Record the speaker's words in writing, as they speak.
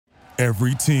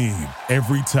Every team,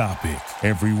 every topic,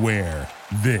 everywhere.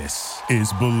 This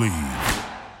is Believe.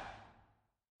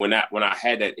 When I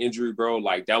had that injury, bro,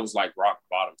 like that was like rock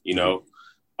bottom, you know?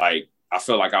 Like I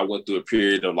felt like I went through a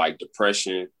period of like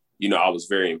depression. You know, I was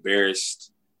very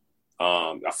embarrassed.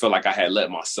 I felt like I had let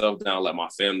myself down, let my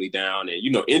family down. And, you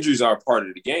know, injuries are a part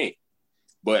of the game.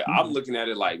 But I'm looking at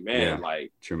it like, man,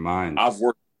 like it's your mind. I've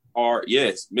worked hard.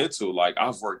 Yes, mental. Like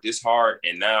I've worked this hard.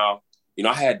 And now, you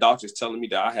know, I had doctors telling me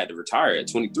that I had to retire at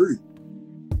 23.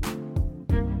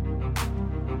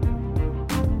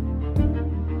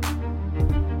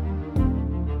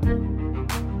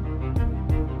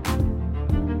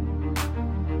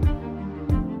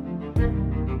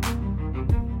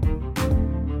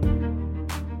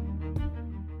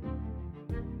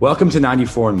 Welcome to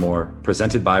 94 and More,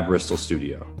 presented by Bristol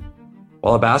Studio.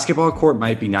 While a basketball court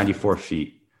might be 94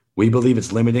 feet, we believe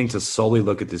it's limiting to solely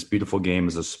look at this beautiful game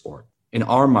as a sport. In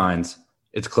our minds,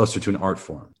 it's closer to an art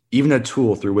form, even a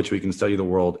tool through which we can study the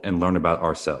world and learn about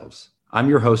ourselves. I'm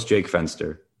your host, Jake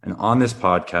Fenster, and on this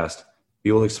podcast,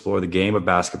 we will explore the game of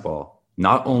basketball,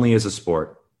 not only as a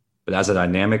sport, but as a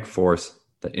dynamic force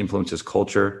that influences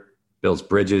culture, builds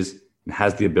bridges, and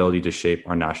has the ability to shape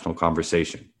our national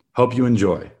conversation. Hope you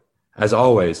enjoy. As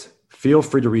always, feel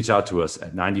free to reach out to us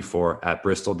at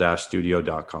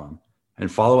 94@bristol-studio.com and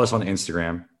follow us on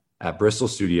Instagram at Bristol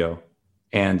Studio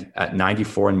and at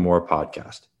 94 and More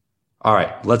podcast. All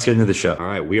right, let's get into the show. All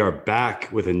right, we are back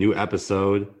with a new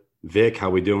episode. Vic, how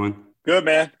we doing? Good,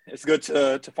 man. It's good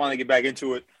to finally get back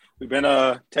into it. We've been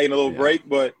taking a little break,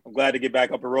 but I'm glad to get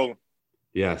back up and rolling.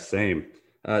 Yeah, same.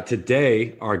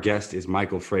 Today, our guest is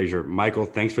Michael Frazier. Michael,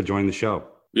 thanks for joining the show.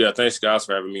 Yeah, thanks, guys,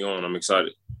 for having me on. I'm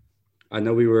excited. I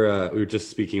know we were just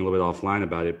speaking a little bit offline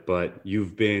about it, but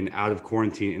you've been out of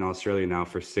quarantine in Australia now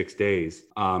for 6 days.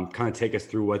 Kind of take us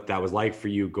through what that was like for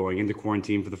you going into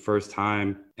quarantine for the first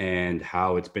time and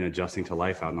how it's been adjusting to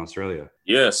life out in Australia.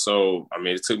 Yeah, so, I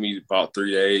mean, it took me about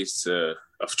 3 days of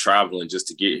traveling just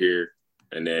to get here.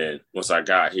 And then once I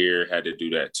got here, had to do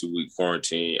that 2-week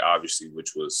quarantine, obviously, it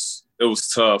was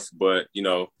tough. But, you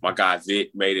know, my guy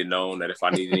Vic made it known that if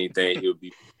I needed anything, he would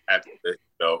be happy to, you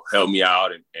know, help me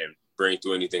out and bring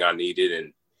through anything I needed.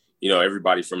 And, you know,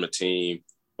 everybody from the team,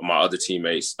 my other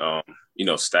teammates, you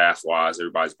know, staff-wise,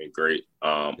 everybody's been great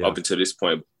up until this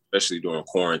point, especially during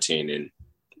quarantine. And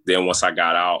then once I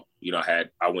got out, you know,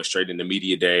 I went straight into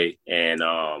media day and,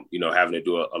 you know, having to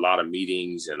do a lot of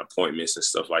meetings and appointments and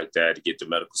stuff like that to get the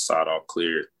medical side all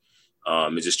cleared.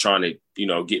 And just trying to, you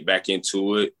know, get back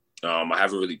into it. I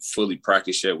haven't really fully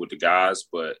practiced yet with the guys,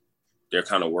 but they're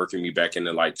kind of working me back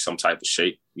into like some type of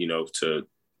shape, you know, to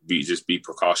be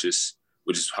precautious,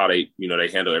 which is how they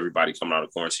handle everybody coming out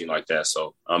of quarantine like that.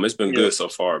 So it's been good so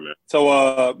far, man.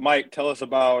 So, Mike, tell us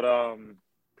about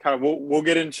kind of we'll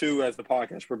get into as the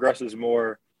podcast progresses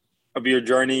more of your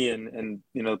journey and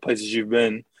you know the places you've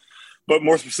been, but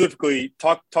more specifically,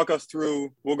 talk us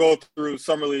through. We'll go through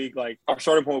Summer League. Like our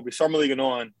starting point will be Summer League and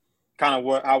on. Kind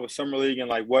of how was Summer League and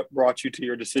like what brought you to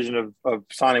your decision of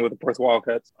signing with the Perth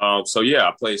Wildcats? So yeah,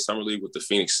 I played Summer League with the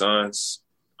Phoenix Suns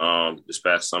this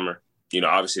past summer. You know,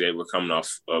 obviously they were coming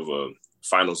off of a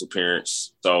finals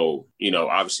appearance, so you know,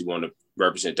 obviously wanting to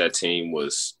represent that team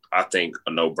was, I think,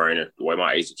 a no-brainer. The way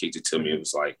my agent kicked it to me, it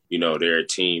was like, you know, they're a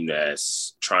team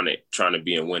that's trying to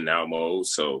be in win-now mode.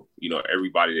 So, you know,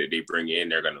 everybody that they bring in,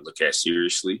 they're going to look at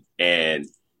seriously. And,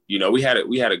 you know, we had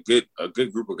a good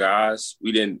group of guys.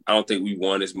 I don't think we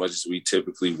won as much as we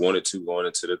typically wanted to going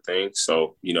into the thing.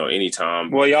 So, you know,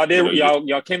 anytime. Well, y'all did. You know,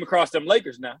 y'all came across them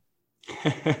Lakers now.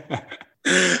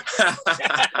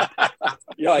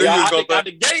 Y'all out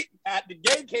the gate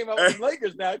came up with the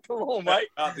Lakers now. Come on, Mike.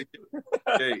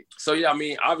 So yeah, I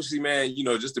mean, obviously, man, you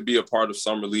know, just to be a part of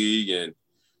Summer League and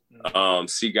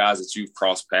see guys that you've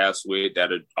crossed paths with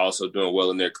that are also doing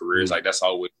well in their careers, like that's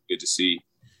always good to see.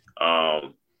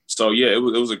 So yeah, it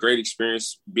was a great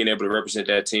experience being able to represent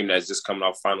that team that's just coming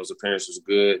off finals appearance was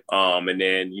good. And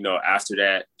then, you know, after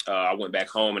that, I went back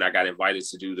home and I got invited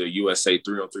to do the USA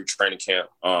 3-on-3 training camp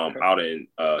out in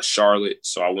Charlotte.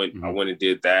 So I went and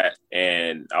did that,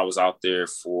 and I was out there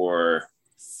for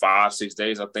 5-6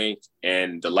 days, I think.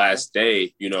 And the last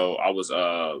day, you know, I was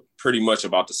pretty much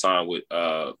about to sign with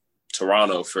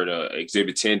Toronto for the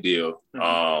Exhibit 10 deal.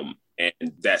 And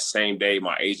that same day,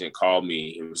 my agent called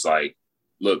me and was like,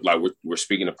 look, like we're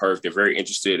speaking to Perth. They're very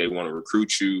interested. They want to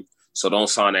recruit you. So don't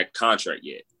sign that contract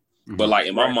yet. But like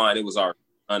in my mind, it was already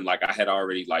done. Like I had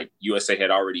already, like USA had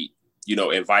already, you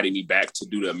know, invited me back to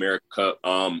do the America Cup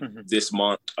this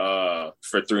month for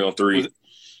 3-on-3.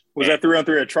 Was that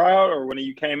 3-on-3 a tryout, or when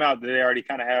you came out, did they already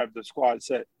kind of have the squad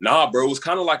set? Nah, bro. It was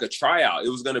kind of like a tryout. It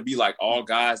was going to be like all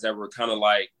guys that were kind of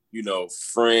like,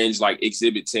 fringe, like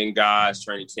Exhibit 10 guys,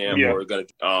 training camp, or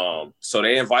gonna. So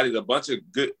they invited a bunch of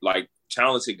good, like,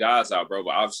 talented guys out, bro.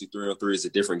 But obviously 3-on-3 is a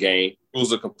different game.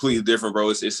 Rules are completely different, bro.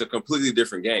 It's a completely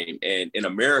different game. And in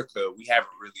America, we haven't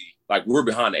really, like, we're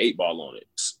behind the 8-ball on it.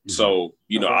 So,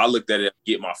 I looked at it,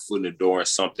 get my foot in the door in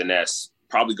something that's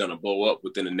probably going to blow up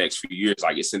within the next few years.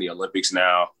 Like, it's in the Olympics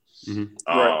now.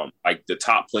 Like, the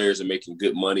top players are making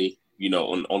good money,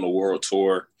 on the world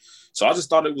tour. So I just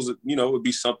thought it was, it would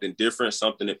be something different,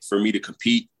 something for me to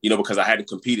compete, because I hadn't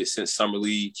competed since Summer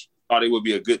League. Thought it would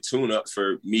be a good tune-up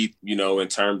for me, in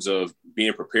terms of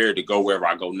being prepared to go wherever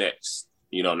I go next,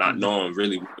 not knowing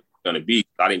really what it's going to be.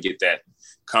 I didn't get that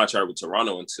contract with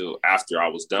Toronto until after I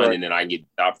was done, and then I get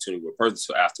the opportunity with Perth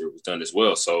until after it was done as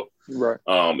well. So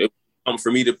it was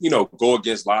for me to, go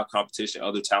against live competition,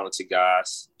 other talented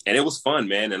guys. And it was fun,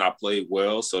 man, and I played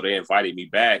well. So they invited me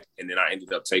back, and then I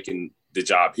ended up taking the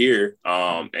job here.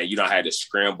 And, I had to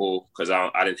scramble because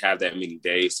I didn't have that many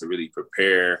days to really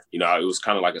prepare. It was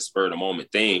kind of like a spur of the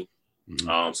moment thing.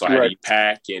 So I had to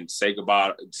pack and say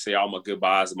all my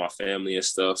goodbyes to my family and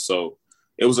stuff. So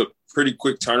it was a pretty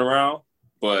quick turnaround,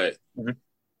 but,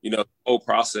 the whole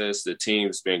process, the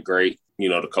team's been great.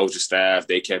 The coaching staff,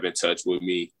 they kept in touch with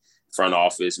me, front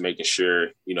office, making sure,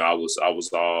 I was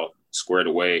all squared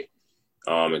away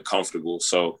and comfortable.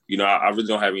 So, I really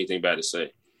don't have anything bad to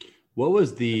say. What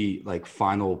was the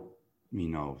final,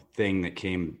 thing that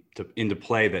came into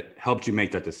play that helped you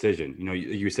make that decision?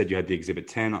 You said you had the Exhibit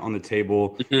 10 on the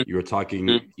table. You were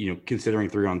talking, considering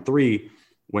 3-on-3.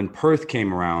 When Perth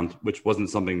came around, which wasn't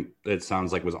something that it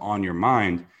sounds like was on your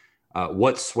mind,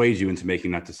 what swayed you into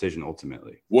making that decision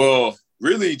ultimately? Well,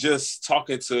 really just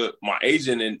talking to my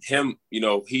agent and him,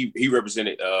 he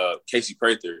represented Casey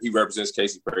Prather. He represents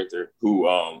Casey Prather, who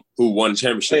won the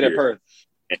championship. Played at Perth.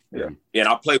 And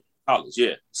I played college,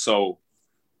 So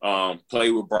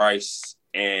played with Bryce,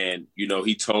 and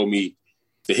he told me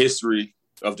the history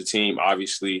of the team,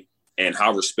 obviously, and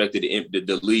how respected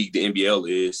the league, the NBL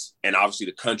is, and obviously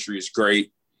the country is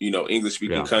great. English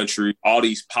speaking country, all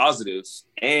these positives,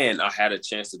 and I had a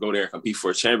chance to go there and compete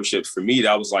for a championship. For me,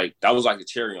 that was like the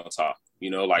cherry on top. You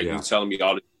telling me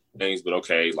all these things, but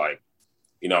okay,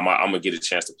 I'm gonna get a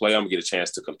chance to play. I'm gonna get a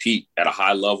chance to compete at a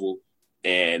high level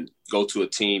and go to a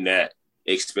team that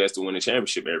expects to win a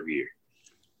championship every year.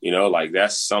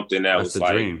 That's something that's the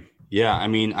dream. Yeah. I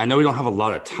mean, I know we don't have a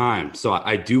lot of time, so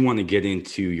I do want to get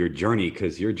into your journey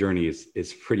because your journey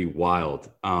is pretty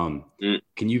wild.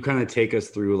 Can you kind of take us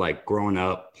through growing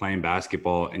up playing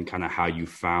basketball and kind of how you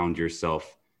found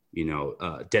yourself,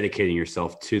 dedicating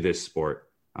yourself to this sport?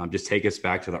 Just take us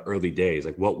back to the early days.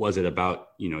 What was it about,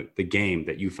 the game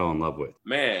that you fell in love with?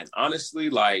 Man, honestly,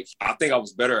 I think I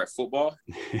was better at football,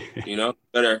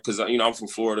 better because, I'm from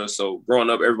Florida. So growing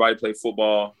up, everybody played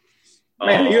football.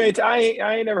 Man, I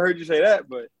ain't never heard you say that,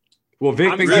 but. Well,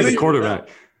 Vic thinks he's a quarterback.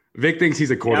 Vic thinks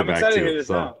he's a quarterback too.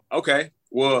 So. Okay.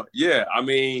 Well, yeah, I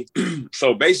mean,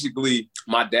 so basically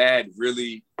my dad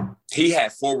he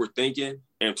had forward thinking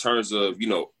in terms of,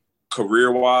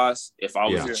 career-wise, if I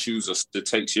was to choose to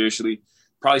take seriously,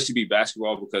 probably should be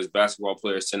basketball because basketball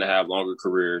players tend to have longer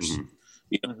careers,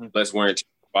 less wear and tear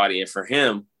on the body. And for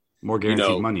him, more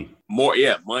guaranteed money.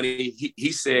 Money.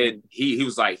 He said he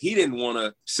was like, he didn't want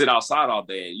to sit outside all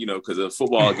day, because of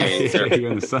football games. He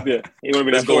want to be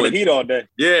in the heat all day.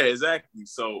 Yeah, exactly.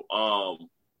 So,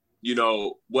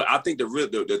 what I think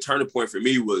the turning point for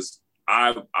me was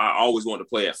I always wanted to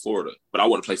play at Florida, but I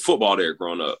wanted to play football there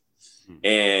growing up.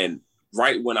 And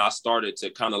right when I started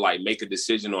to kind of make a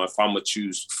decision on if I'm going to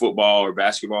choose football or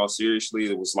basketball seriously,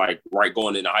 it was right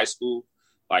going into high school,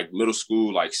 middle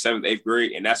school, 7th, 8th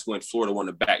grade. And that's when Florida won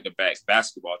the back-to-back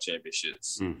basketball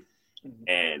championships.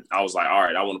 And I was like, all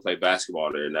right, I want to play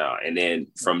basketball there now. And then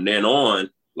from then on,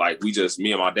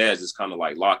 me and my dad just kind of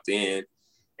locked in.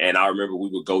 And I remember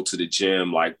we would go to the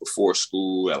gym before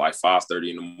school at 5:30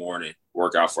 in the morning,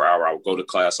 work out for an hour. I would go to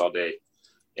class all day.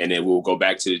 And then we'll go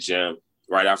back to the gym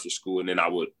right after school. And then I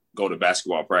would go to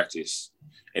basketball practice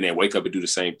and then wake up and do the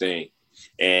same thing.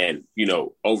 And,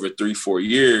 over 3-4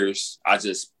 years, I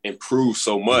just improved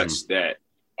so much that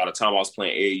by the time I was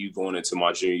playing AAU going into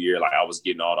my junior year, I was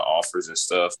getting all the offers and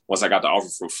stuff. Once I got the offer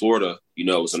from Florida,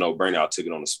 it was a no-brainer. I took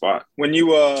it on the spot. When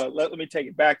you let me take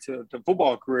it back to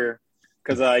football career,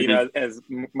 because, as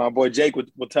my boy Jake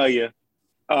will tell you,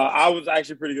 I was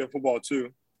actually pretty good at football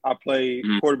too. I played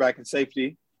quarterback and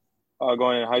safety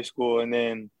going into high school. And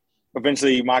then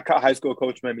eventually my high school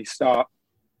coach made me stop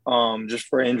just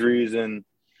for injuries. And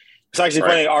it's actually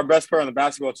funny. Our best player on the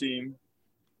basketball team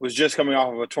was just coming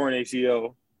off of a torn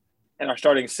ACL. And our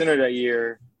starting center that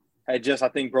year had just, I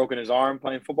think, broken his arm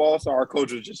playing football. So our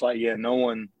coach was just like, yeah, no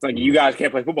one – like, you guys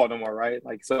can't play football no more, right?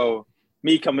 Like, so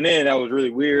me coming in, that was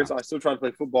really weird. So I still tried to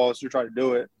play football, still tried to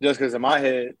do it. Just because in my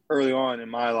head, early on in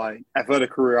my, like,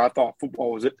 athletic career, I thought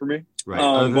football was it for me. Right.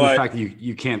 Other than the fact that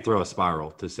you can't throw a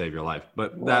spiral to save your life.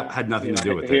 But that had nothing to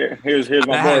do with it. Here's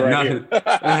my boy right here.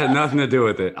 That had nothing to do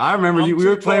with it. I remember we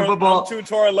were playing football. I'm two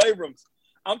torn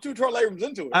labrums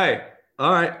into it. Hey,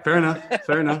 all right. Fair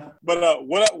enough. But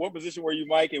what position were you,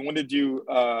 Mike? And when did you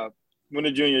and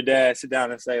your dad sit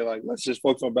down and say, like, let's just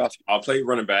focus on basketball? I'll play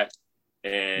running back.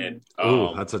 And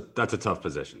that's a tough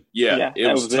position. Yeah,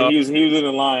 it was tough. He was in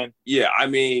the line. Yeah, I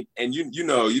mean, and you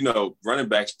know, running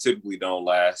backs typically don't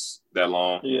last that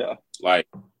long. Yeah, like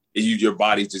your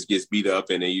body just gets beat up,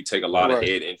 and then you take a lot of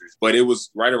head injuries. But it was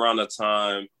right around the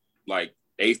time, like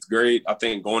 8th grade, I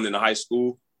think, going into high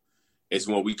school, is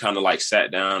when we kind of like sat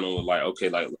down and were like, okay,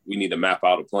 like we need to map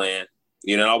out a plan.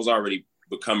 You know, I was already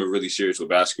becoming really serious with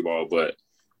basketball, but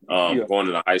going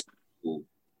into high school.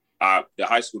 The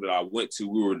high school that I went to,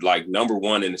 we were like number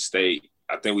 1 in the state.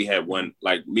 I think we had one,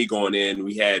 like me going in,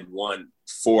 we had won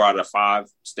 4 out of 5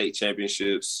 state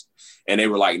championships, and they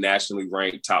were like nationally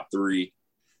ranked top 3.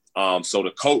 So the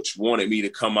coach wanted me to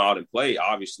come out and play.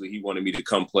 Obviously, he wanted me to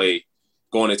come play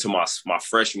going into my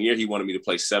freshman year. He wanted me to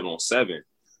play 7-on-7.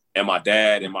 And my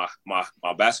dad and my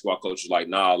basketball coach was like,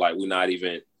 nah, like we're not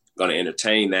even going to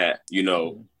entertain that. You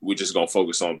know, we're just going to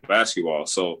focus on basketball.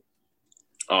 So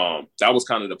that was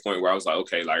kind of the point where I was like,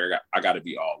 okay, like I got to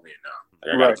be all in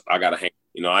now. Like, I got to hang.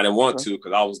 You know, I didn't want to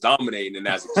because I was dominating, and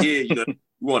as a kid, you know, you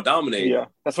want to dominate. Yeah,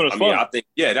 that's when it's fun. I think,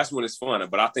 that's when it's fun.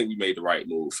 But I think we made the right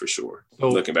move for sure. So,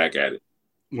 looking back at it,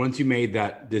 once you made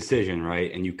that decision,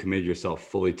 right, and you committed yourself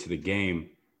fully to the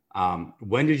game,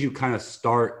 when did you kind of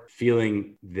start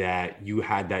feeling that you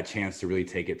had that chance to really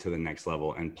take it to the next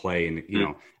level and play, and you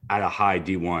know, at a high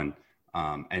D1?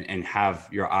 And have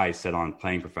your eyes set on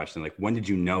playing professionally? Like, when did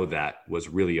you know that was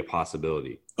really a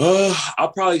possibility?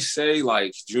 I'll probably say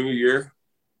like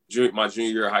my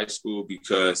junior year of high school,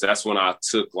 because that's when I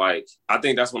took my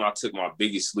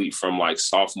biggest leap from like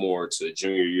sophomore to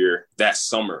junior year that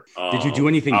summer. Did you do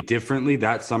anything differently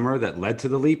that summer that led to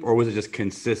the leap, or was it just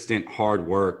consistent hard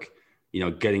work, you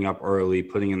know, getting up early,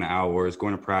 putting in the hours,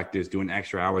 going to practice, doing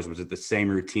extra hours? Was it the same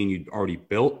routine you'd already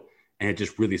built, and it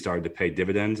just really started to pay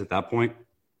dividends at that point?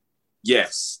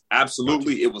 Yes,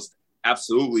 absolutely. It was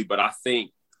absolutely. But I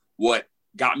think what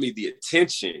got me the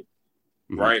attention,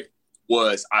 right,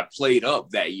 was I played up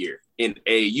that year in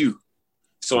AAU.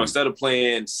 So instead of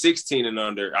playing 16 and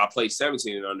under, I played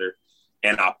 17 and under,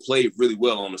 and I played really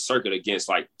well on the circuit against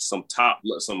like some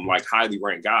like highly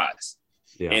ranked guys.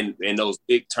 Yeah. And in those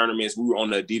big tournaments, we were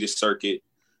on the Adidas circuit.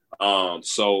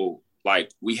 So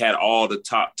like we had all the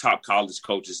top college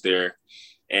coaches there,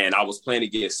 and I was playing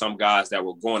against some guys that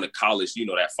were going to college, you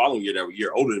know, that following year, that were a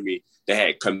year older than me, that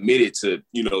had committed to,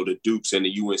 you know, the Dukes and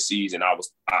the UNCs. And I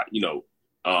was,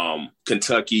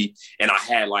 Kentucky, and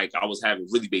I was having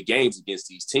really big games against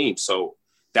these teams. So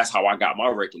that's how I got my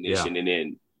recognition. Yeah. And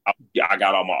then I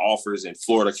got all my offers, and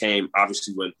Florida came.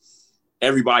 Obviously, when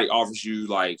everybody offers you,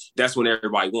 like, that's when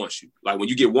everybody wants you. Like when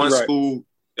you get one school,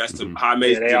 that's the high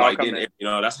major. Then, you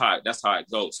know, that's how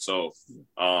it goes. So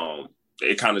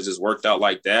it kind of just worked out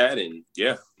like that. And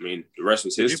yeah, I mean, the rest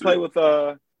was history. Did you play with,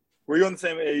 were you on the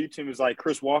same AAU team as like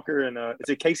Chris Walker and is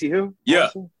it Casey Hill? Yeah.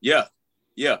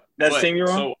 That team you're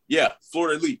on? So, yeah,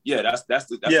 Florida Elite. Yeah, that's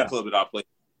the club that I played.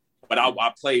 But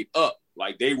I played up.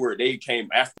 Like they came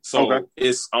after. So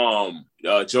it's Joel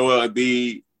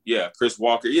Embiid, Chris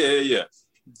Walker. Yeah.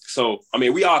 So I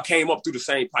mean, we all came up through the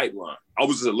same pipeline. I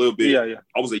was just a little bit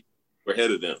I was ahead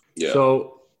of them. Yeah.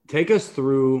 So take us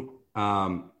through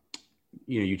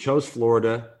you chose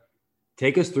Florida.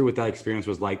 Take us through what that experience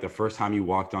was like the first time you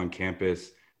walked on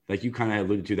campus. Like you kind of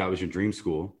alluded to, that was your dream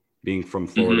school, being from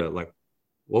Florida. Mm-hmm. Like,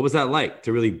 what was that like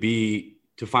to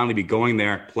finally be going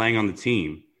there, playing on the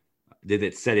team? Did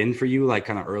it set in for you, like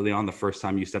kind of early on the first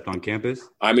time you stepped on campus?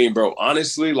 I mean, bro,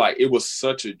 honestly, like it was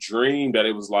such a dream that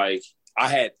it was like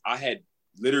I had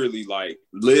literally like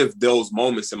lived those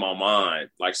moments in my mind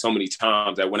like so many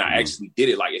times that when I actually did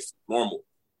it, like it's normal,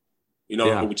 you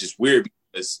know, which is weird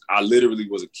because I literally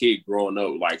was a kid growing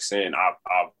up, like saying,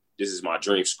 this is my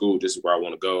dream school. This is where I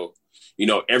want to go. You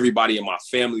know, everybody in my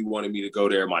family wanted me to go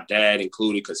there, my dad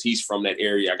included, because he's from that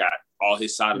area. I got all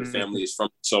his side of the family is from.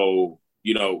 So,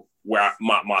 you know, where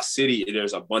my city,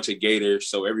 there's a bunch of Gators.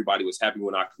 So everybody was happy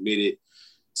when I committed.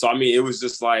 So, I mean, it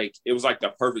was like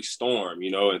the perfect storm,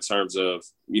 you know, in terms of,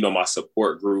 you know, my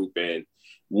support group and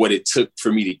what it took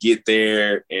for me to get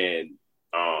there. And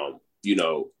you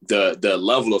know, the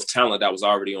level of talent that was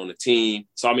already on the team.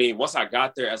 So, I mean, once I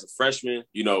got there as a freshman,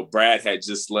 you know, Brad had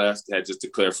just left, had just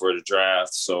declared for the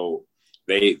draft. So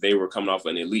they were coming off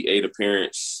an Elite Eight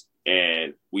appearance,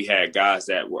 and we had guys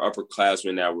that were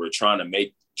upperclassmen that were trying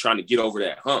to get over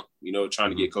that hump, you know, trying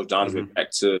to get Coach Donovan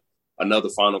back to another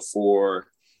Final Four,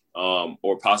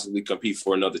 or possibly compete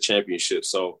for another championship.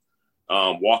 So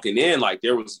walking in, like,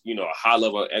 there was, you know, a high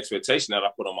level of expectation that I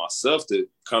put on myself to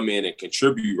come in and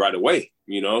contribute right away,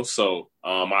 you know? So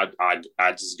I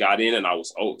just got in and I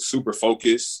was super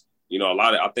focused. You know,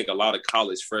 I think a lot of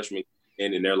college freshmen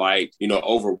and they're like, you know,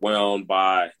 overwhelmed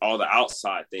by all the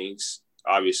outside things,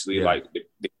 obviously, like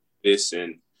this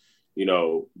and, you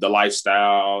know, the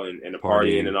lifestyle and the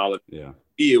partying and all of that. Yeah.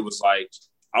 It was like,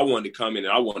 I wanted to come in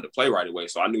and I wanted to play right away.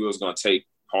 So I knew it was going to take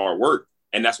hard work.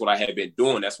 And that's what I had been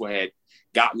doing. That's what had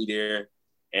got me there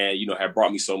and, you know, had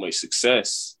brought me so much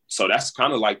success. So that's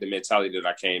kind of like the mentality that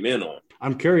I came in on.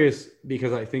 I'm curious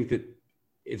because I think that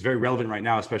it's very relevant right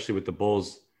now, especially with the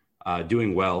Bulls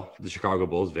doing well, the Chicago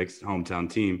Bulls, Vic's hometown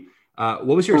team. What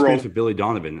was your experience with Billy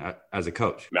Donovan as a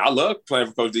coach? Man, I love playing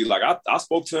for Coach D. Like I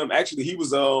spoke to him. Actually, he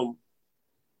was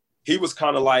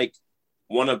kind of like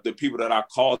one of the people that I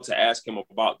called to ask him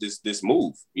about this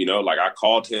move. You know, like I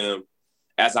called him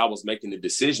as I was making the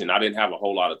decision. I didn't have a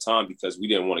whole lot of time because we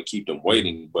didn't want to keep them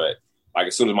waiting. But like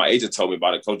as soon as my agent told me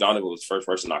about it, Coach Donovan was the first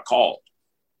person I called.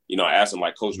 You know, I asked him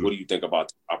like, Coach, what do you think about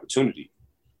the opportunity?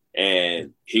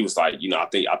 And he was like, you know, I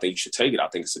think you should take it. I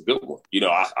think it's a good one. You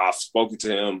know, I've spoken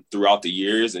to him throughout the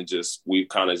years and we've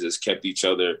kind of just kept each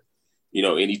other, you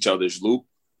know, in each other's loop.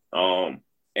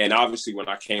 And obviously when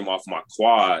I came off my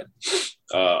quad,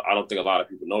 I don't think a lot of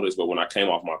people know this, but when I came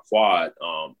off my quad,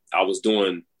 I was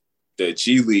doing the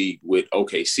G League with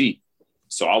OKC.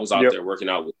 So I was out there working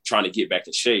out, trying to get back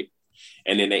in shape.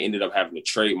 And then they ended up having to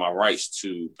trade my rights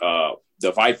to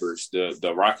the Vipers,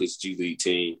 the Rockets G League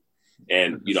team.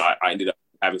 And, you know, I ended up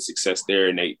having success there,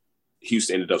 and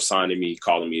Houston ended up signing me,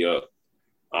 calling me up.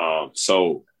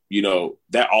 So, you know,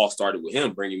 that all started with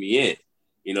him bringing me in,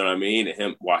 you know what I mean? And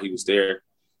him, while he was there,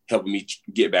 helping me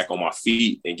get back on my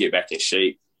feet and get back in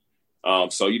shape.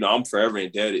 So, you know, I'm forever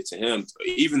indebted to him.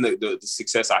 Even the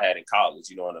success I had in college,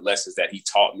 you know, and the lessons that he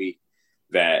taught me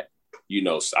that, you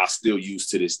know, I still use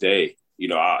to this day. You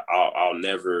know, I'll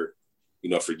never, you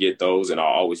know, forget those, and I'll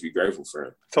always be grateful for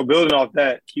him. So building off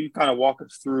that, can you kind of walk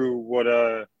us through what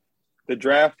the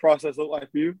draft process looked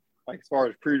like for you? Like as far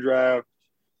as pre-draft,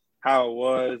 how it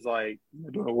was, like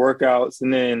doing the workouts,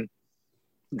 and then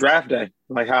draft day,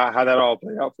 like how that all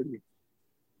played out for you?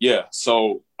 Yeah,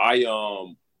 so I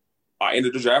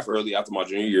ended the draft early after my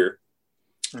junior year,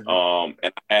 and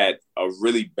I had a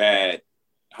really bad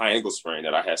high ankle sprain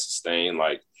that I had sustained,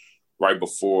 like right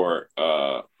before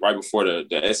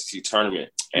the SEC tournament.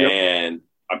 And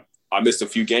I missed a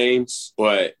few games,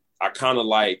 but I kind of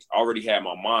like already had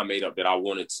my mind made up that I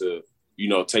wanted to, you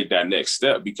know, take that next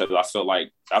step, because I felt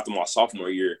like after my sophomore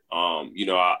year, you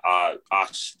know, I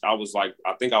was like,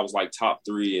 I think I was like top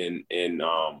 3 in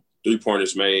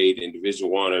 3-pointers made in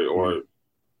Division I or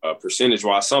percentage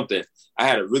wise something. I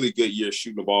had a really good year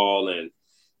shooting the ball, and,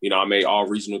 you know, I made all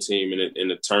regional team in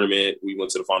the tournament. We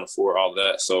went to the Final Four, all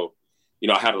that. So, you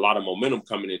know, I had a lot of momentum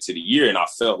coming into the year, and I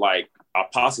felt like I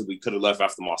possibly could have left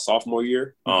after my sophomore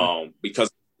year because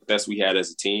of the stats we had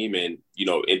as a team and, you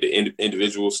know, the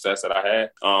individual stats that I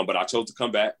had. But I chose to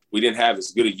come back. We didn't have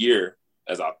as good a year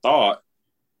as I thought.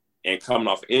 And coming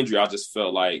off injury, I just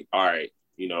felt like, all right,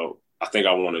 you know, I think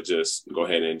I want to just go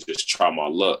ahead and just try my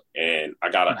luck. And I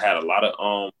had a lot of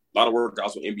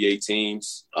workouts with NBA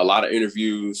teams, a lot of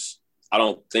interviews. I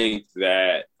don't think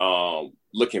that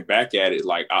looking back at it,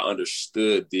 like I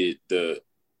understood the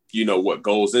you know, what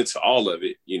goes into all of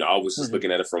it. You know, I was just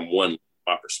looking at it from my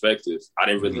perspective. I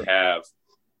didn't really have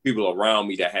people around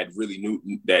me that had really knew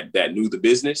the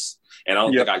business. And I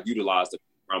don't think I utilized the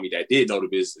people around me that did know the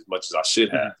business as much as I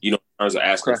should have, you know, in terms of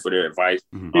asking for their advice.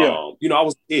 You know, I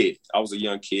was a kid. I was a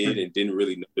young kid and didn't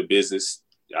really know the business.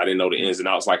 I didn't know the ins and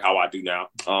outs like how I do now.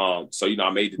 So, you know, I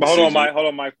made the decision. Hold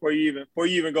on, Mike. Before you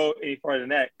even go any farther than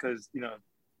that, because, you know,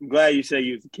 I'm glad you said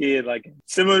you was a kid. Like,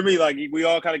 similar to me, like we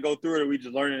all kind of go through it and we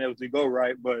just learn it as we go,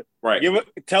 right? But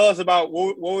tell us about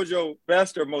what was your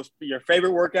best or your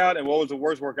favorite workout, and what was the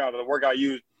worst workout, or the workout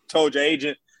you told your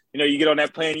agent, you know, you get on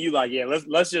that plane and you like, yeah,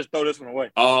 let's just throw this one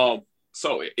away.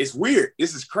 So it's weird.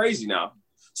 This is crazy now.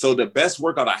 So the best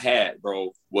workout I had,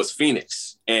 bro, was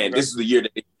Phoenix. And this is the year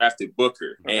that they drafted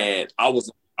Booker. And I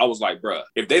was like, bro,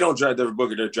 if they don't draft Devin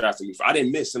Booker, they're drafting me. I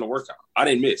didn't miss in the workout. I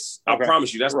didn't miss. I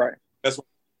promise you, that's what I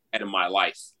had in my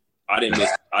life. I didn't miss.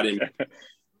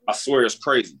 I swear it's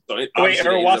crazy. So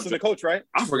Earl Watson, the coach, right?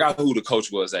 I forgot who the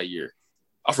coach was that year.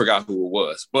 I forgot who it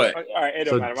was, but all right, it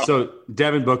don't matter. So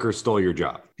Devin Booker stole your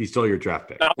job. He stole your draft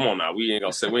pick. Come on now, we ain't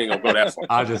gonna go that far.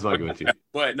 I just fucking with you.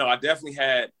 But no, I definitely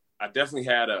had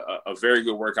a very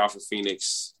good workout for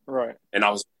Phoenix, right? And I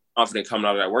was confident coming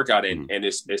out of that workout. And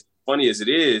it's funny as it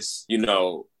is, you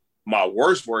know, my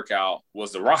worst workout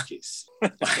was the Rockets.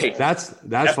 Like, that's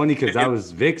funny because that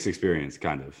was Vic's experience,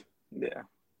 kind of. Yeah.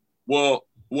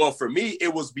 Well, for me,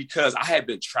 it was because I had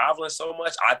been traveling so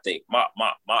much. I think my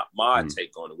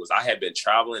take on it was I had been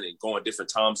traveling and going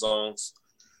different time zones.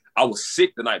 I was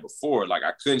sick the night before. Like,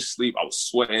 I couldn't sleep. I was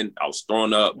sweating. I was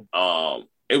throwing up.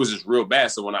 It was just real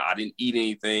bad. So when I didn't eat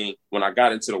anything, when I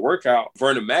got into the workout,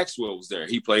 Vernon Maxwell was there.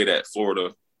 He played at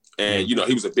Florida. And, you know,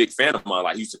 he was a big fan of mine.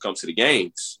 Like, he used to come to the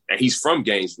games. And he's from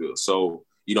Gainesville. So,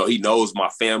 you know, he knows my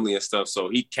family and stuff. So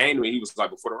he came to me. He was like,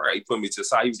 before the workout, he put me to the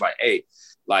side. He was like, hey,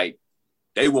 like,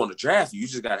 they want to draft you. You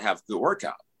just got to have a good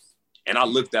workout. And I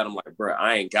looked at him like, bro,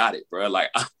 I ain't got it, bro. Like,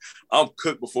 I'm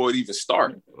cooked before it even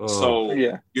started. So,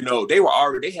 you know, they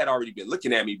had already been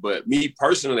looking at me. But me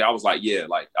personally, I was like, yeah,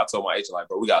 like, I told my agent, like,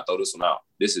 bro, we got to throw this one out.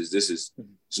 There's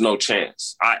no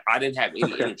chance. I didn't have any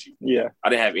energy. Yeah. I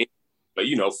didn't have any. But,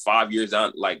 you know, 5 years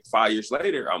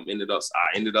later, I ended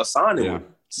up signing with him.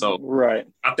 So right.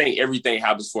 I think everything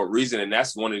happens for a reason. And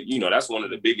that's one of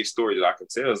the biggest stories that I can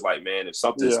tell is like, man, if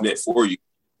something's meant for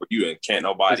you and can't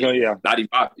nobody, not even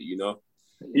bother, you know?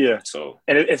 Yeah. So,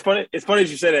 and it's funny that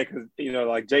you said that because, you know,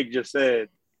 like Jake just said,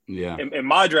 in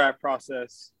my draft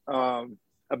process,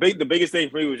 the biggest thing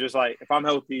for me was just like, if I'm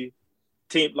healthy,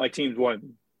 teams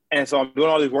won. And so I'm doing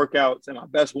all these workouts and my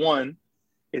best one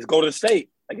is Golden State.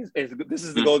 Like this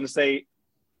is the Golden State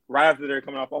right after they're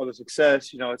coming off all the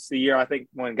success. You know, it's the year I think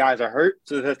when guys are hurt,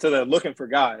 so they're looking for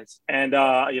guys. And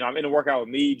you know, I'm in the workout with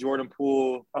me, Jordan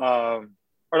Poole,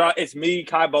 it's me,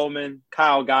 Kai Bowman,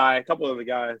 Kyle Guy, a couple of other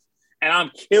guys, and I'm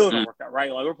killing the workout.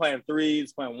 Right, like we're playing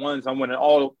threes, playing ones. I'm winning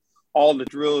all the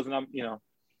drills, and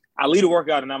I lead a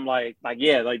workout, and I'm like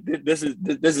yeah, like this is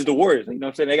the Warriors. You know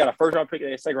what I'm saying? They got a first round pick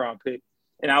and a second round pick,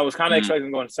 and I was kind of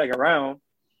expecting going to second round,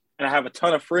 and I have a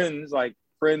ton of friends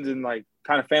and like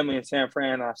kind of family in San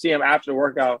Fran. And I see them after the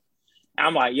workout. And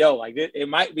I'm like, yo, like it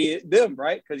might be them,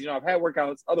 right? Because, you know, I've had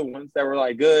workouts, other ones that were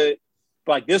like good,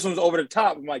 but like this one's over the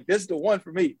top. I'm like, this is the one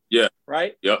for me. Yeah.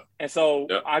 Right. Yep. And so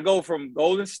I go from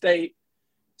Golden State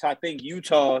to I think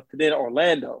Utah to then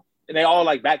Orlando. And they all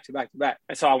like back to back to back.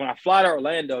 And so when I fly to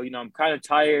Orlando, you know, I'm kind of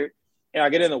tired and I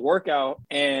get in the workout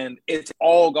and it's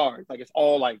all guards. Like it's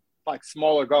all like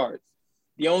smaller guards.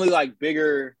 The only like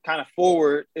bigger kind of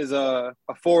forward is a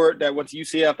forward that went to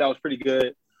UCF that was pretty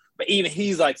good. But even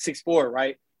he's like 6'4",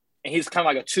 right? And he's kind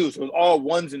of like a 2. So it was all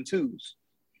 1s and 2s.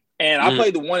 And I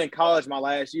played the 1 in college my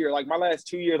last year. Like my last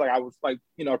 2 years, like I was like,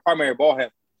 you know, primary ball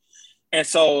head. And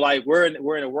so like we're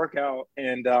in a workout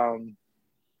and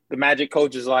the Magic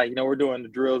coach is like, you know, we're doing the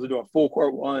drills, we're doing full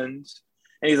court 1s.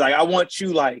 And he's like, I want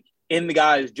you like in the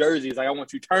guys' jerseys. Like I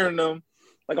want you turning them.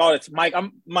 Like, oh, it's Mike.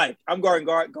 I'm guarding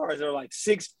guards that are like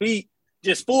 6 feet,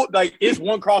 just full. Like, it's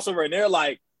one crossover, and they're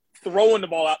like throwing the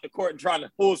ball out the court and trying to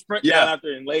full sprint down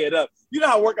after and lay it up. You know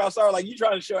how workouts are. Like, you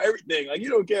trying to show everything. Like, you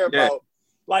don't care about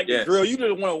like the drill. You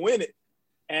just want to win it.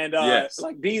 And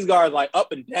like these guards like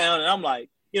up and down, and I'm like,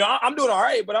 you know, I'm doing all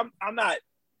right, but I'm not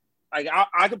like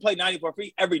I can play 94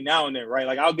 feet every now and then, right?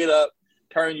 Like I'll get up,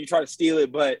 turn, you try to steal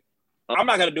it, but I'm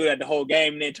not gonna do that the whole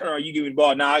game. And then turn around, you give me the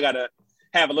ball. Now I gotta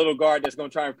have a little guard that's going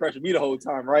to try and pressure me the whole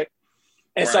time, right?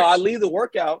 And so I leave the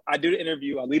workout. I do the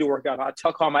interview. I leave the workout. I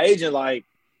on my agent like,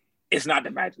 it's not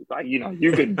the Magic. Like, you know,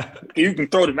 you can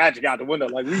throw the Magic out the window.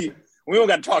 Like, we don't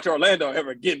got to talk to Orlando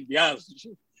ever again, to be honest with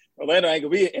you. Orlando ain't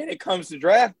going to be it. And it comes to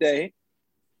draft day,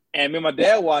 and me and my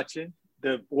dad watching,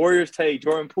 the Warriors take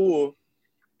Jordan Poole,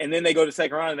 and then they go to the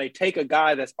second round, and they take a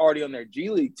guy that's already on their G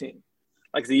League team.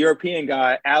 Like the European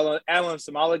guy, Alan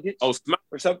Smailagic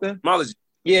or something. Smailagic.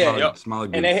 Yeah,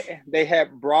 and they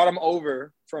had brought him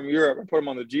over from Europe and put him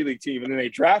on the G League team, and then they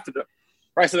drafted him.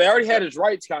 Right, so they already had his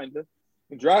rights, kind of,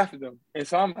 and drafted him. And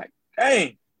so I'm like,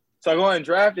 dang. So I go and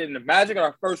draft it, and the Magic are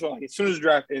our first one. Like, as soon as the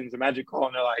draft ends, the Magic call,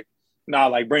 and they're like, nah,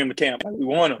 like, bring him to camp. Like, we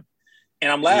want him.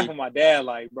 And I'm laughing at my dad,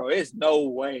 like, bro, it's no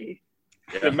way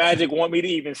the Magic want me to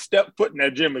even step foot in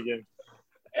that gym again.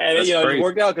 And, that's crazy. It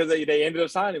worked out because they ended up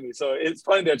signing me. So it's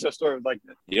funny that your story was like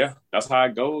that. Yeah, that's how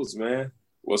it goes, man.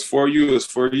 What's for you is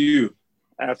for you.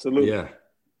 Absolutely. Yeah.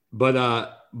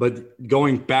 But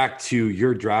going back to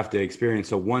your draft day experience,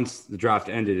 so once the draft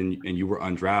ended and you were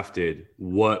undrafted,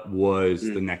 what was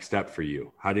the next step for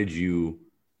you? How did you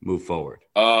move forward?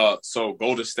 So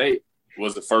Golden State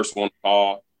was the first one to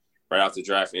call right after the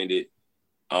draft ended.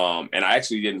 And I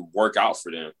actually didn't work out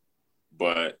for them,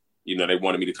 but, you know, they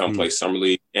wanted me to come play Summer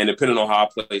League. And depending on how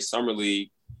I play Summer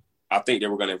League, I think they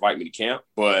were going to invite me to camp.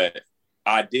 But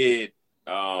I did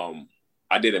a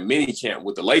mini camp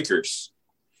with the Lakers,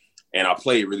 and I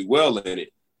played really well in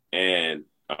it. And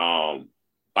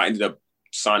I ended up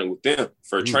signing with them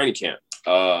for a training camp.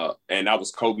 And that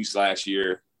was Kobe's last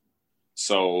year.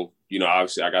 So, you know,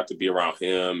 obviously I got to be around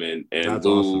him and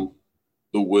Lou, awesome.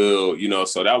 Lou Will, you know,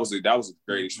 so that was a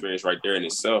great experience right there in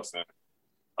itself.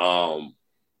 And,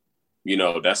 you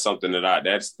know, that's something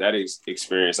that is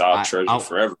experience I'll treasure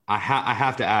forever. I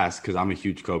have to ask, because I'm a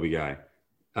huge Kobe guy.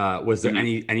 Was there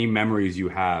any memories you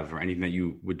have or anything that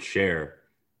you would share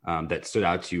that stood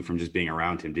out to you from just being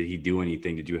around him? Did he do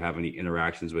anything? Did you have any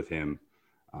interactions with him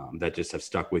that just have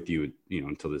stuck with you, you know,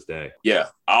 until this day? Yeah,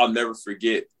 I'll never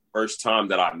forget first time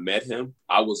that I met him.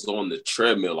 I was on the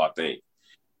treadmill, I think,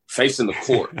 facing the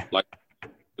court. Like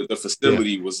the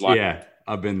facility was like, yeah,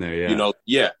 I've been there. Yeah, you know,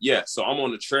 yeah. So I'm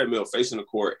on the treadmill facing the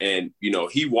court, and you know,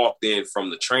 he walked in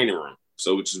from the training room,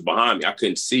 so which is behind me. I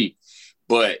couldn't see,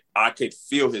 but I could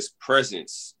feel his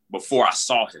presence before I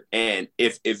saw him. And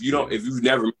if you've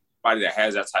never met somebody that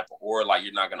has that type of aura, like,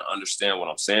 you're not gonna understand what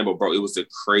I'm saying. But bro, it was the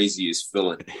craziest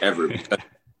feeling ever because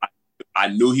I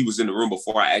knew he was in the room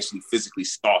before I actually physically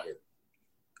saw him,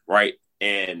 right?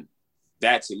 And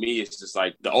that to me is just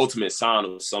like the ultimate sign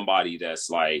of somebody that's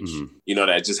like, you know,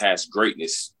 that just has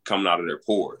greatness coming out of their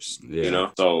pores, you know?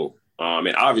 So,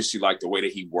 and obviously like the way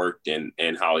that he worked and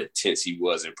how intense he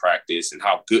was in practice and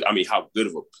how good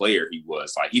of a player he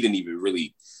was. Like, he didn't even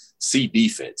really see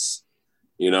defense,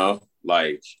 you know?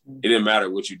 Like, it didn't matter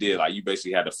what you did. Like, you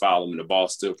basically had to foul him and the ball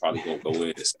still probably won't go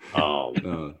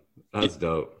in. That's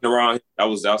dope. Around that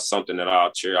was something that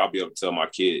I'll be able to tell my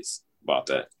kids about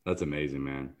that. That's amazing,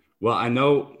 man. Well, I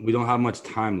know we don't have much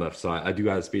time left, so I do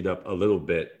got to speed up a little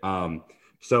bit.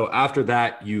 So after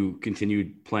that, you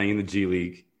continued playing in the G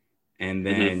League, and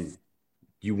then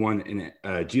you won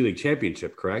a G League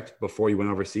championship, correct? Before you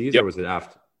went overseas, or was it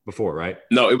after? Before, right?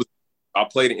 No, it was. I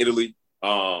played in Italy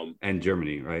and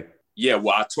Germany, right? Yeah,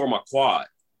 well, I tore my quad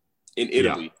in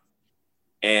Italy.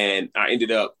 And I ended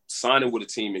up signing with a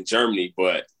team in Germany,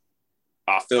 but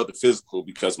I failed the physical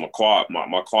because my quad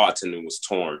tendon was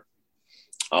torn.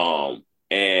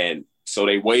 And so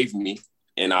they waived me,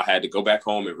 and I had to go back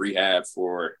home and rehab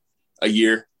for a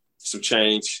year, some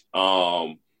change.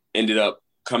 Ended up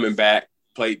coming back,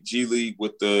 played G League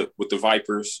with the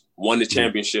Vipers, won the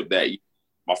championship that year,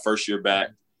 my first year back,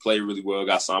 played really well,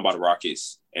 got signed by the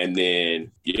Rockets. And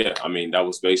then, it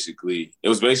was basically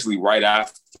right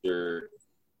after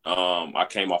I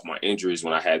came off my injuries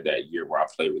when I had that year where I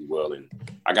played really well, and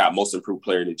I got most improved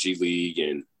player in the G League,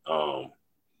 and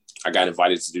I got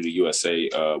invited to do the USA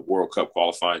World Cup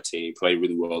qualifying team, played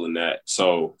really well in that.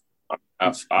 So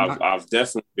I've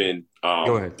definitely been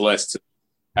blessed to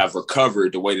have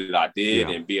recovered the way that I did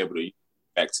and be able to get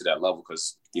back to that level,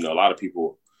 because, you know, a lot of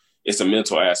people, it's a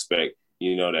mental aspect,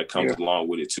 you know, that comes along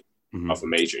with it too, of a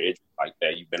major injury like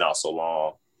that. You've been out so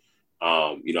long.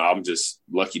 You know, I'm just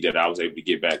lucky that I was able to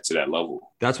get back to that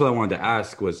level. That's what I wanted to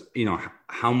ask was, you know,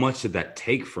 how much did that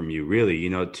take from you, really, you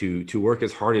know, to work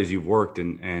as hard as you've worked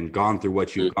and gone through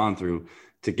what you've gone through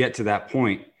to get to that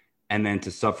point, and then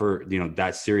to suffer, you know,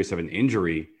 that serious of an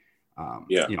injury.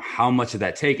 You know, how much did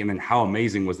that take? And then how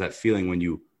amazing was that feeling when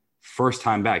you first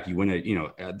time back, you win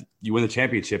the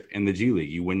championship in the G League,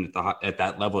 you win at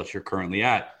that level that you're currently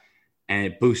at, and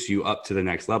it boosts you up to the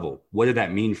next level. What did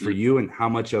that mean for you, and how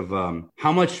much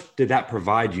did that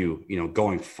provide you, you know,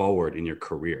 going forward in your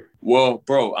career? Well,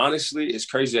 bro, honestly, it's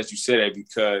crazy that you said that,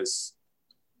 because,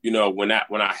 you know, when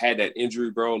I had that injury,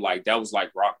 bro, like, that was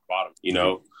like rock bottom, you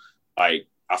know, like,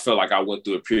 I felt like I went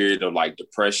through a period of like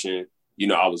depression. You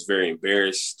know, I was very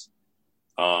embarrassed.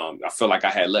 I felt like I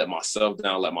had let myself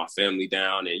down, let my family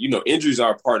down, and, you know, injuries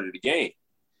are a part of the game.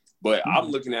 But I'm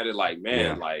looking at it like,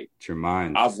 man, like, it's your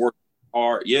mind. I've worked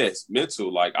hard. Yes,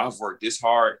 mental. Like, I've worked this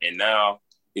hard, and now,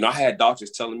 you know, I had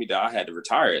doctors telling me that I had to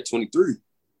retire at 23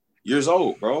 years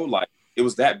old, bro. Like, it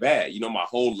was that bad. You know, my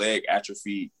whole leg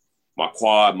atrophied, my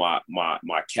quad, my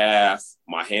calf,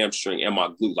 my hamstring, and my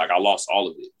glute. Like, I lost all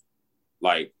of it.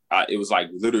 Like, it was like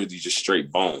literally just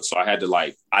straight bone. So I had to,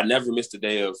 like, I never missed a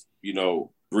day of, you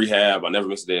know, rehab. I never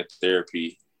missed a day of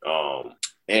therapy.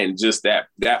 And just that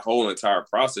whole entire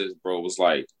process, bro, was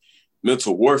like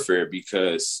mental warfare,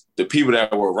 because the people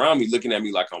that were around me looking at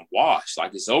me like I'm washed,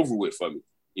 like it's over with for me,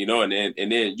 you know. And then,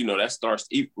 you know, that starts,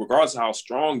 regardless of how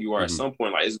strong you are, at some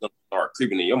point, like, it's gonna start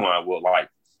creeping in your mind. Well, like,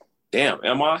 damn,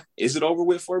 is it over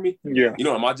with for me? Yeah. You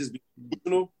know, am I just being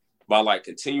emotional by like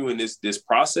continuing this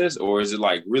process, or is it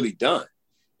like really done?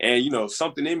 And, you know,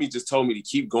 something in me just told me to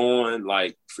keep going,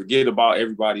 like, forget about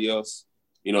everybody else.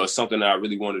 You know, it's something that I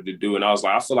really wanted to do. And I was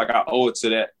like, I feel like I owe it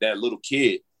to that little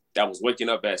kid that was waking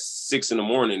up at 6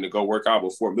 a.m. to go work out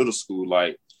before middle school.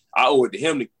 Like, I owe it to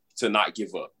him to not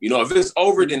give up. You know, if it's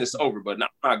over, then it's over, but I'm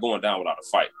not going down without a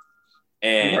fight.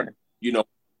 And, you know,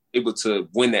 able to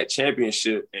win that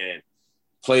championship and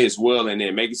play as well and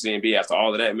then make it to the NBA after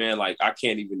all of that, man, like I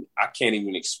can't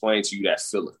even explain to you that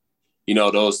feeling. You know,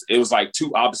 it was like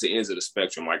two opposite ends of the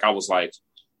spectrum. Like I was like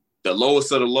the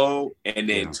lowest of the low, and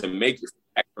then to make it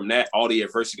back from that, all the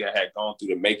adversity I had gone through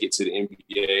to make it to the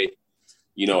NBA,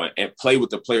 you know, and play with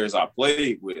the players I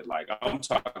played with. Like I'm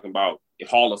talking about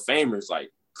Hall of Famers like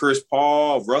Chris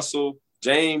Paul, Russell,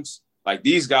 James. Like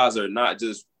these guys are not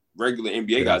just regular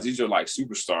NBA guys. These are like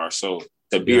superstars. So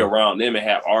to be around them and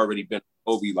have already been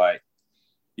Kobe, like,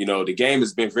 you know, the game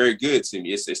has been very good to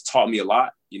me. It's taught me a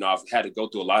lot. You know, I've had to go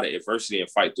through a lot of adversity and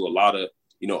fight through a lot of,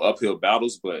 you know, uphill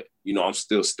battles, but, you know, I'm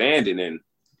still standing. And,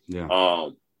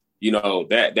 you know,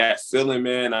 that feeling,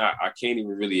 man, I can't even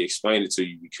really explain it to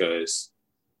you because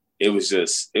it was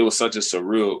such a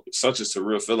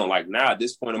surreal feeling. Like now at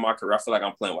this point in my career, I feel like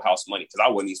I'm playing with house money because I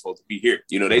wasn't even supposed to be here.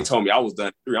 You know, they told me I was done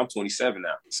at 3. I'm 27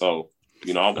 now. So,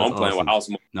 you know, I'm playing with house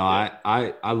money. No,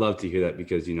 I love to hear that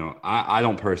because, you know, I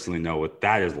don't personally know what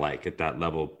that is like at that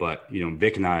level. But, you know,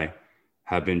 Vic and I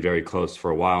have been very close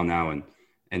for a while now.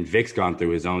 And Vic's gone through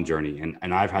his own journey.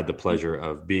 And I've had the pleasure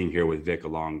of being here with Vic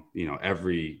along, you know,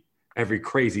 every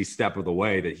crazy step of the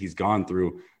way that he's gone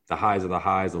through, the highs of the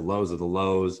highs, the lows of the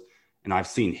lows. And I've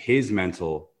seen his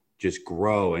mental just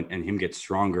grow and him get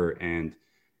stronger. And,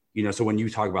 you know, so when you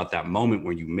talk about that moment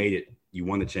when you made it, you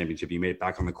won the championship, you made it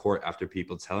back on the court after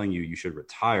people telling you should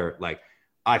retire. Like,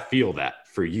 I feel that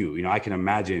for you. You know, I can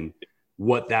imagine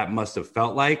what that must have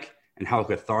felt like and how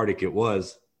cathartic it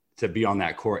was to be on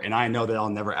that court. And I know that I'll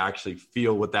never actually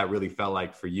feel what that really felt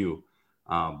like for you.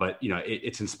 But, you know,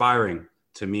 it's inspiring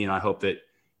to me. And I hope that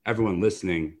everyone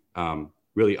listening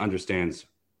really understands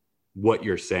what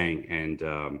you're saying and,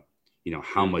 you know,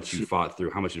 how much you fought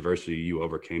through, how much adversity you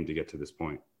overcame to get to this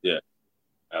point. Yeah.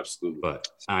 Absolutely. But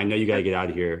I know you got to get out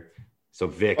of here. So,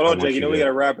 Vic, hold on, Jake. You know we got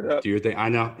to wrap it up. Do your thing. I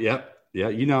know. Yep. Yeah,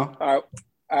 you know. All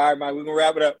right, Mike. We're going to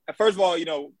wrap it up. First of all, you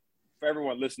know, for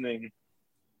everyone listening,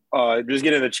 just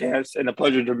getting the chance and the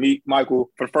pleasure to meet Michael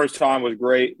for the first time was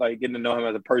great. Like, getting to know him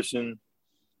as a person,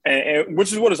 and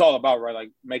which is what it's all about, right?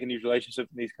 Like, making these relationships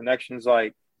and these connections.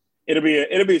 Like, it'll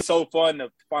be so fun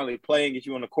to finally play and get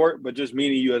you on the court, but just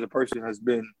meeting you as a person has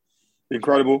been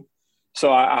incredible. So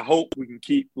I hope we can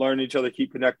keep learning each other,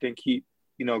 keep connecting, keep,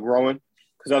 you know, growing,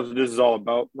 because that's what this is all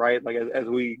about, right? Like as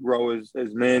we grow as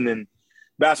men and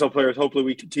basketball players, hopefully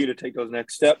we continue to take those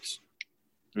next steps.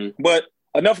 But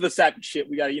enough of the sappy shit.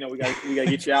 We got to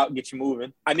get you out and get you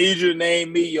moving. I need you to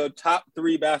name me your top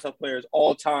 3 basketball players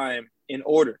all time in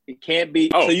order. It can't be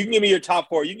so you can give me your top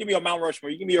 4. You can give me your Mount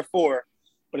Rushmore. You can give me your 4,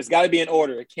 but it's got to be in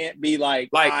order. It can't be like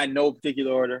no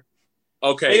particular order.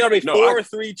 Okay. They gotta be 4,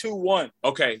 3, 2, 1.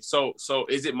 Okay. So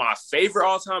is it my favorite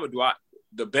all time or do I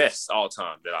the best all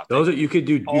time that I think? Those are you could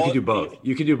do both. You can do both.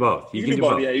 You can do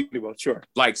both. Yeah, you can do both. Sure.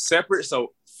 Like separate.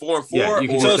 So 4 and 4. Yeah, you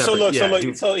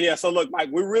can So look, Mike,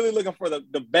 we're really looking for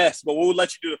the best, but we'll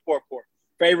let you do the 4-4.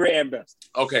 Favorite and best.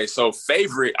 Okay. So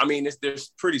favorite, I mean, they're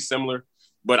pretty similar,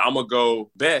 but I'm gonna go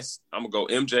best. I'm gonna go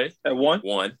MJ at 1.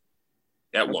 1.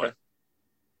 At 1.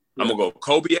 I'm gonna go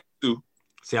Kobe at 2.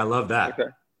 See, I love that.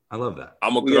 Okay. I love that.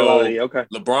 I'm going to go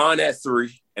LeBron at 3,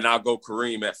 and I'll go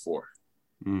Kareem at 4.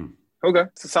 Okay.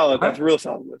 It's a solid. That's a real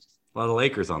solid list. A lot of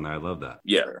Lakers on there. I love that.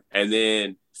 Yeah. And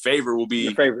then favorite will be –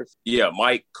 your favorites. Yeah,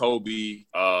 Mike, Kobe,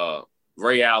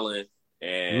 Ray Allen,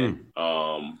 and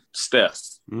Steph.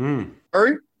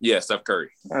 Curry? Yeah, Steph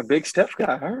Curry. A big Steph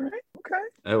guy. All right. Okay.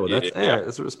 Oh,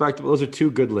 that's respectable. Those are 2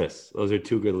 good lists. Yeah.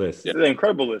 It's an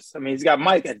incredible list. I mean, he's got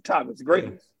Mike at the top. It's a great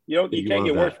list. You can't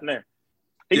get worse from there.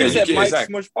 He just said Mike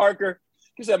Smush Parker.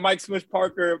 He said Mike Smush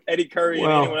Parker, Eddie Curry, and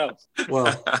anyone else.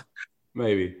 Well,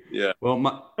 maybe. Yeah. Well,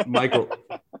 Michael,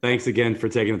 thanks again for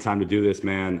taking the time to do this,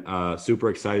 man. Super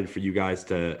excited for you guys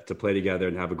to play together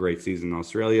and have a great season in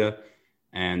Australia,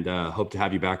 and hope to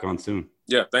have you back on soon.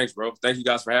 Yeah, thanks, bro. Thank you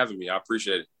guys for having me. I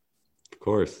appreciate it. Of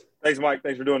course. Thanks, Mike.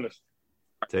 Thanks for doing this.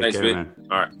 Thanks, care, man.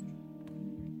 All right.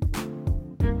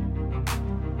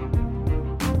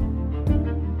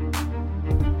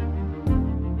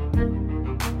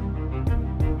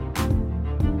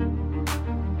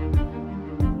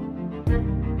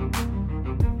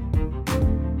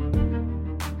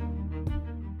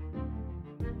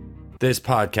 This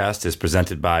podcast is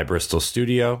presented by Bristol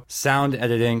Studio. Sound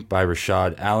editing by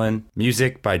Rashad Allen.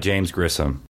 Music by James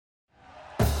Grissom.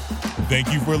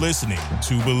 Thank you for listening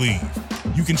to Believe.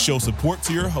 You can show support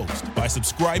to your host by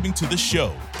subscribing to the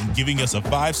show and giving us a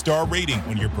 5-star rating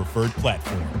on your preferred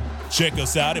platform. Check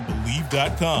us out at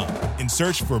Believe.com and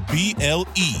search for BLEAV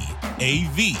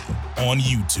on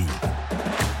YouTube.